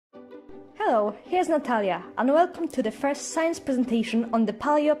Hello, here's Natalia, and welcome to the first science presentation on the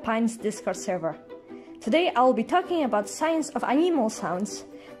Paleo Pines Discord server. Today I will be talking about science of animal sounds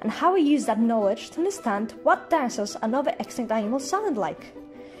and how we use that knowledge to understand what dinosaurs and other extinct animals sounded like,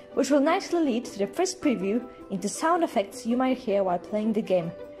 which will nicely lead to the first preview into sound effects you might hear while playing the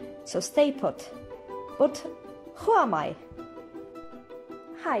game. So stay put. But who am I?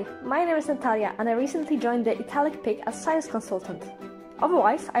 Hi, my name is Natalia and I recently joined the Italic Pig as science consultant.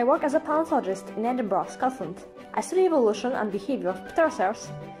 Otherwise, I work as a paleontologist in Edinburgh, Scotland. I study evolution and behaviour of pterosaurs,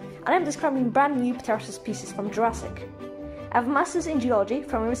 and I'm describing brand new pterosaur species from Jurassic. I have a Masters in Geology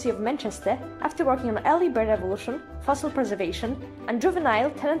from the University of Manchester after working on early bird evolution, fossil preservation, and juvenile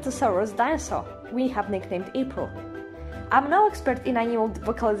Tyrannosaurus dinosaur we have nicknamed April. I'm no expert in animal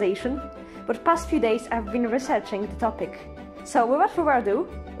vocalization, but the past few days I've been researching the topic. So without further ado,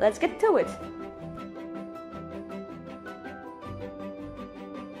 let's get to it!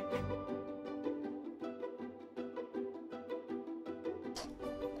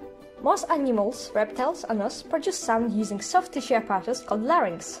 Most animals, reptiles and us produce sound using soft tissue apparatus called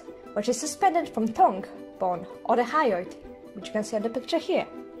larynx, which is suspended from tongue, bone, or the hyoid, which you can see on the picture here.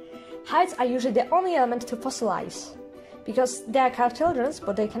 Hyoids are usually the only element to fossilize, because they are cartilaginous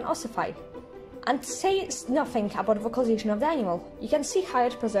but they can ossify. And says nothing about vocalization of the animal. You can see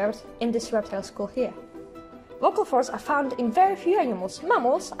hyoid preserved in this reptile skull here. Vocal folds are found in very few animals,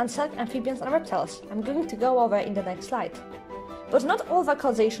 mammals, and select amphibians and reptiles. I'm going to go over in the next slide. But not all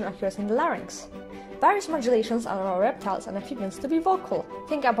vocalization occurs in the larynx. Various modulations allow reptiles and amphibians to be vocal.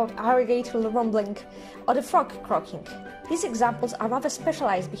 Think about alligator rumbling or the frog croaking. These examples are rather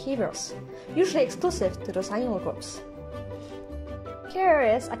specialized behaviors, usually exclusive to those animal groups. Here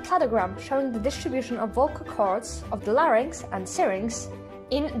is a cladogram showing the distribution of vocal cords of the larynx and syrinx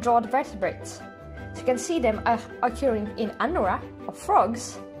in jawed vertebrates. So you can see them occurring in Anura, or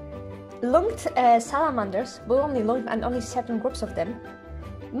frogs, lunged salamanders, but only certain groups of them,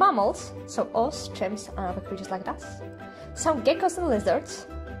 mammals, so us, chimps, and other creatures like that, some geckos and lizards,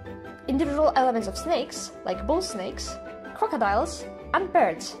 individual elements of snakes, like bull snakes, crocodiles, and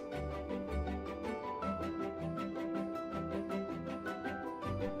birds.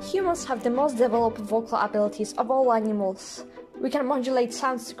 Humans have the most developed vocal abilities of all animals. We can modulate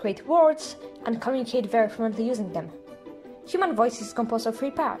sounds to create words and communicate very fluently using them. Human voice is composed of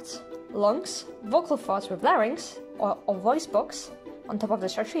three parts: lungs, vocal folds with larynx or voice box on top of the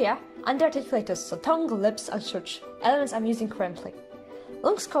trachea, and the articulators, so tongue, lips, and such elements I'm using currently.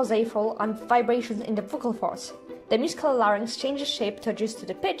 Lungs cause airflow and vibrations in the vocal folds. The musical larynx changes shape to adjust to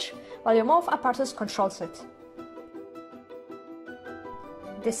the pitch, while your mouth apparatus controls it.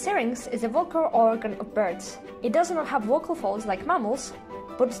 The syrinx is a vocal organ of birds. It does not have vocal folds like mammals,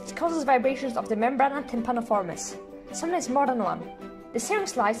 but it causes vibrations of the membrana tympaniformis, sometimes more than one. The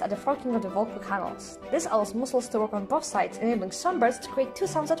syrinx lies at the forking of the vocal canals. This allows muscles to work on both sides, enabling some birds to create two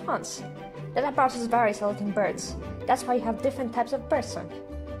sounds at once. That apparatus varies a lot in birds. That's why you have different types of birdsong.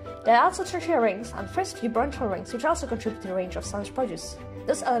 There are also tertiary rings and first few bronchial rings, which also contribute to the range of sounds produced.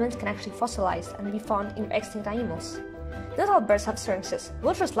 Those elements can actually fossilize and be found in extinct animals. Not all birds have syrinxes,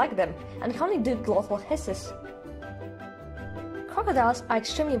 vultures like them, and can only do glottal hisses. Crocodiles are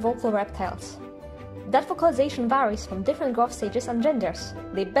extremely vocal reptiles. That vocalization varies from different growth stages and genders.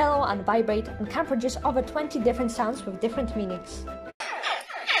 They bellow and vibrate and can produce over 20 different sounds with different meanings.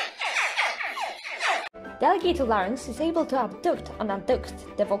 The alligator larynx is able to abduct and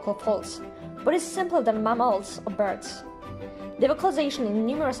adduct the vocal folds, but is simpler than mammals or birds. The vocalization in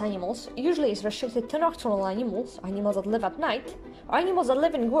numerous animals usually is restricted to nocturnal animals, animals that live at night, or animals that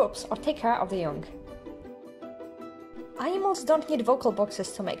live in groups or take care of the young. Animals don't need vocal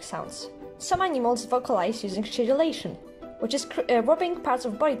boxes to make sounds. Some animals vocalize using stridulation, which is rubbing parts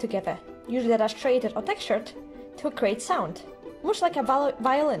of body together, usually that are striated or textured, to create sound, much like a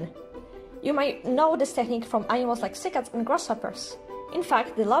violin. You might know this technique from animals like cicadas and grasshoppers. In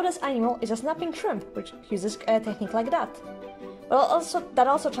fact, the loudest animal is a snapping shrimp, which uses a technique like that. But that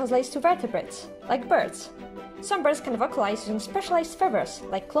also translates to vertebrates, like birds. Some birds can vocalize using specialized feathers,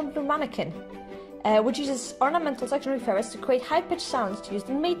 like clump-blue manakin, which uses ornamental secondary feathers to create high-pitched sounds used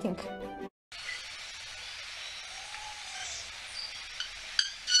in mating.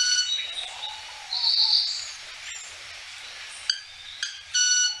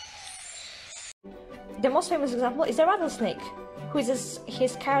 The most famous example is the rattlesnake, who uses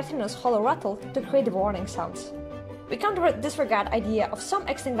his cartilaginous hollow rattle to create the warning sounds. We can't disregard the idea of some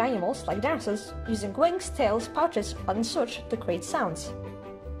extinct animals, like dinosaurs, using wings, tails, pouches, and such to create sounds.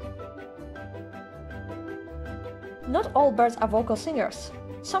 Not all birds are vocal singers.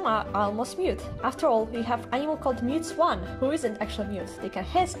 Some are almost mute. After all, we have an animal called Mutes 1, who isn't actually mute. They can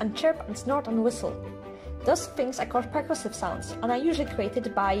hiss and chirp and snort and whistle. Those things are called percussive sounds, and are usually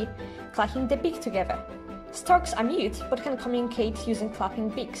created by clacking the beak together. Storks are mute, but can communicate using clapping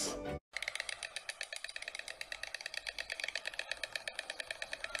beaks.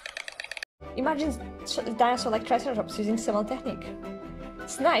 Imagine a dinosaur like Triceratops using similar technique.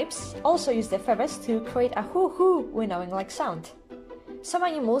 Snipes also use their feathers to create a hoo-hoo winnowing-like sound. Some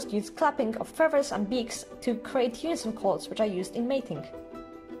animals use clapping of feathers and beaks to create unison calls, which are used in mating.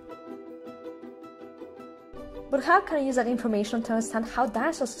 But how can I use that information to understand how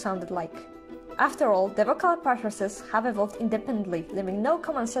dinosaurs sounded like? After all, their vocal apparatuses have evolved independently, leaving no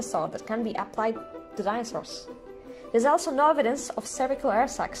common ancestor that can be applied to dinosaurs. There's also no evidence of cervical air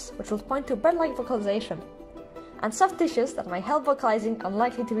sacs, which would point to bird-like vocalization, and soft tissues that might help vocalizing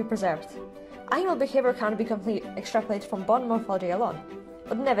unlikely to be preserved. Animal behavior can't be completely extrapolated from bone morphology alone,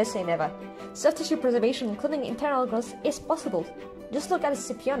 but never say never. Soft tissue preservation, including internal organs, is possible. Just look at the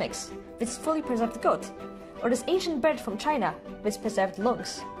Scipionyx, with its fully preserved gut, or this ancient bird from China, with its preserved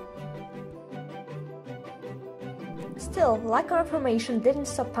lungs. Still, lack of information didn't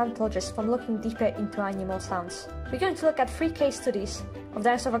stop paleontologists from looking deeper into animal sounds. We're going to look at 3 case studies of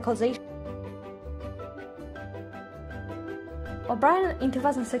dinosaur vocalization. O'Brien in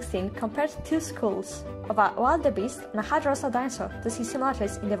 2016 compared 2 skulls of a wildebeest and a hadrosaur dinosaur to see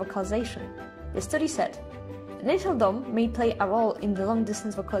similarities in their vocalization. The study said, the nasal dome may play a role in the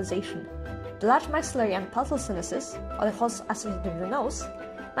long-distance vocalization. The large maxillary and palatal sinuses, or the holes associated with the nose,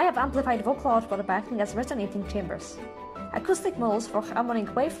 may have amplified vocal output by acting as resonating chambers. Acoustic models for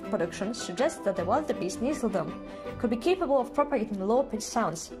harmonic wave production suggest that the wildebeest nasal dome could be capable of propagating low-pitched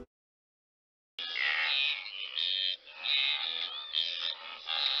sounds.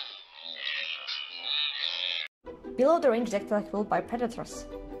 Below the range detectable by predators.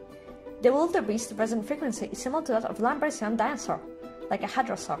 The wildebeest resonant frequency is similar to that of Lambertian dinosaur, like a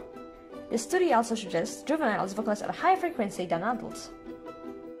hadrosaur. The study also suggests juveniles vocalize at a higher frequency than adults.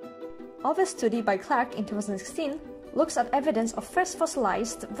 Another study by Clark in 2016 looks at evidence of first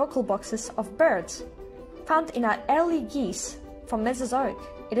fossilized vocal boxes of birds, found in an early geese from Mesozoic.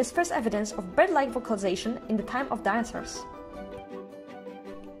 It is first evidence of bird-like vocalization in the time of dinosaurs.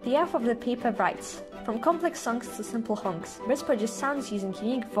 The author of the paper writes, from complex songs to simple honks, birds produce sounds using a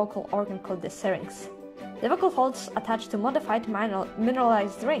unique vocal organ called the syrinx. The vocal folds attach to modified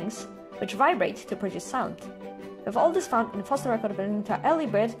mineralized rings, which vibrate to produce sound. We have all this found in fossil record belonging to an early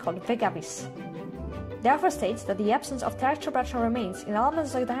bird called Vegavis. The author states that the absence of terrestrial remains in all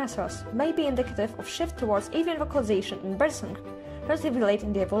Mesozoic dinosaurs may be indicative of shift towards avian vocalization in birdsong relatively late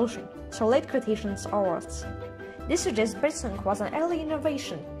in the evolution, so late Cretaceous onwards. This suggests birdsong was an early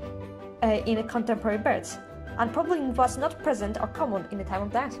innovation in contemporary birds, and probably was not present or common in the time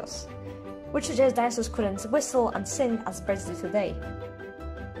of dinosaurs, which suggests dinosaurs couldn't whistle and sing as birds do today.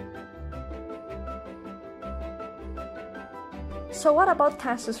 So what about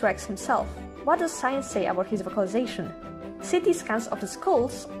Tyrannosaurus rex himself? What does science say about his vocalization? CT scans of the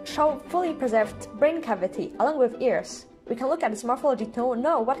skulls show fully preserved brain cavity along with ears. We can look at its morphology to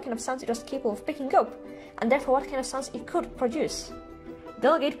know what kind of sounds it was capable of picking up, and therefore what kind of sounds it could produce. The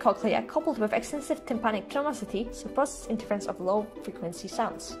elongate cochlea coupled with extensive tympanic chromosity supports interference of low-frequency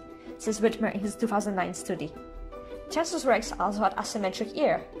sounds, says Whitmer in his 2009 study. Tyrannosaurus rex also had asymmetric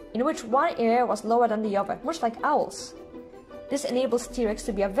ear, in which one ear was lower than the other, much like owls. This enables T-Rex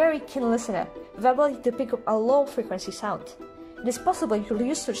to be a very keen listener, with the ability to pick up a low-frequency sound. It is possible you could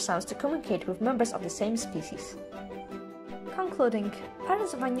use such sounds to communicate with members of the same species. Concluding,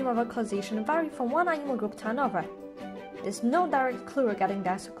 patterns of animal vocalization vary from one animal group to another. There is no direct clue regarding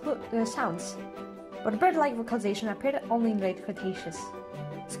dinosaur sounds, but bird-like vocalization appeared only in late Cretaceous.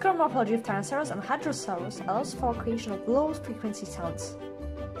 Skull morphology of Tyrannosaurus and Hadrosaurus allows for creation of low-frequency sounds,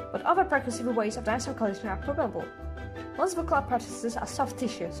 but other percussive ways of dinosaur vocalization are probable. Most vocal apparatuses are soft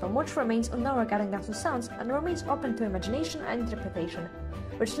tissue, so much remains unknown regarding dinosaur sounds and remains open to imagination and interpretation,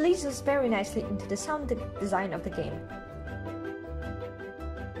 which leads us very nicely into the sound design of the game.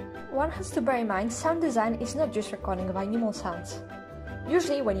 One has to bear in mind sound design is not just recording of animal sounds.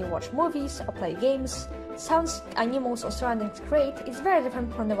 Usually when you watch movies or play games, sounds animals or surroundings create is very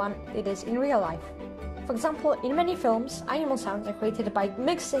different from the one it is in real life. For example, in many films, animal sounds are created by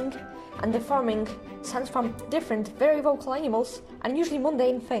mixing and deforming sounds from different, very vocal animals and usually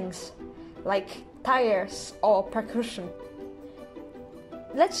mundane things, like tires or percussion.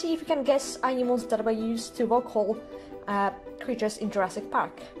 Let's see if you can guess animals that were used to vocal creatures in Jurassic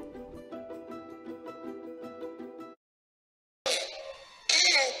Park.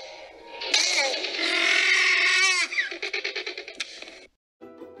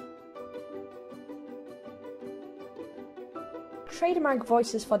 trademark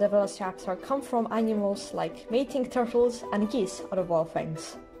voices for the Velociraptor come from animals like mating turtles and geese out of all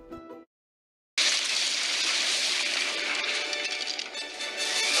things.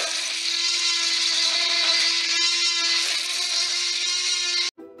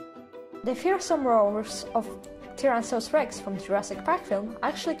 The fearsome roars of Tyrannosaurus rex from the Jurassic Park film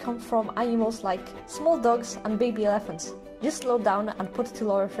actually come from animals like small dogs and baby elephants, just slowed down and put to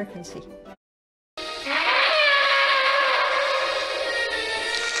lower frequency.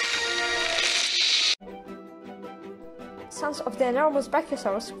 Sounds of the enormous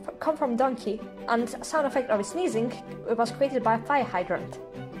Brachiosaurus come from donkey, and sound effect of its sneezing was created by a fire hydrant.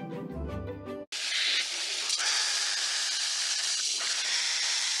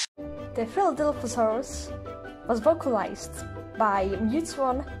 The Philadelphosaurus was vocalized by Mute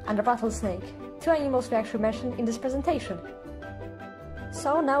Swan and a rattlesnake, two animals we actually mentioned in this presentation.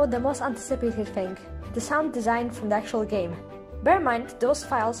 So now the most anticipated thing, the sound design from the actual game. Bear in mind, those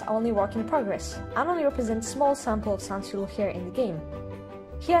files are only work in progress, and only represent a small sample of sounds you'll hear in the game.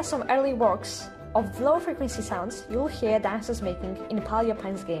 Here are some early works of low frequency sounds you'll hear dinosaurs making in the Paleo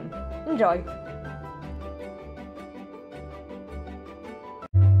Pines game. Enjoy!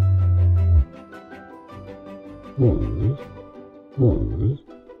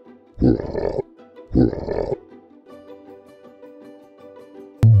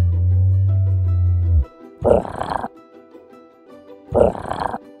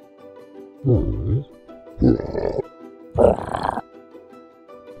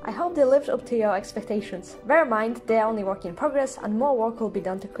 I hope they lived up to your expectations. Bear in mind, they are only work in progress and more work will be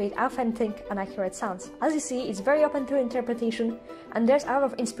done to create authentic and accurate sounds. As you see, it's very open to interpretation and there's a lot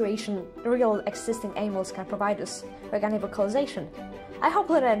of inspiration real existing animals can provide us for organic vocalization. I hope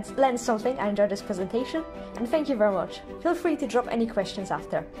you learned something and enjoyed this presentation, and thank you very much. Feel free to drop any questions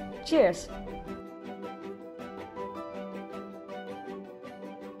after. Cheers!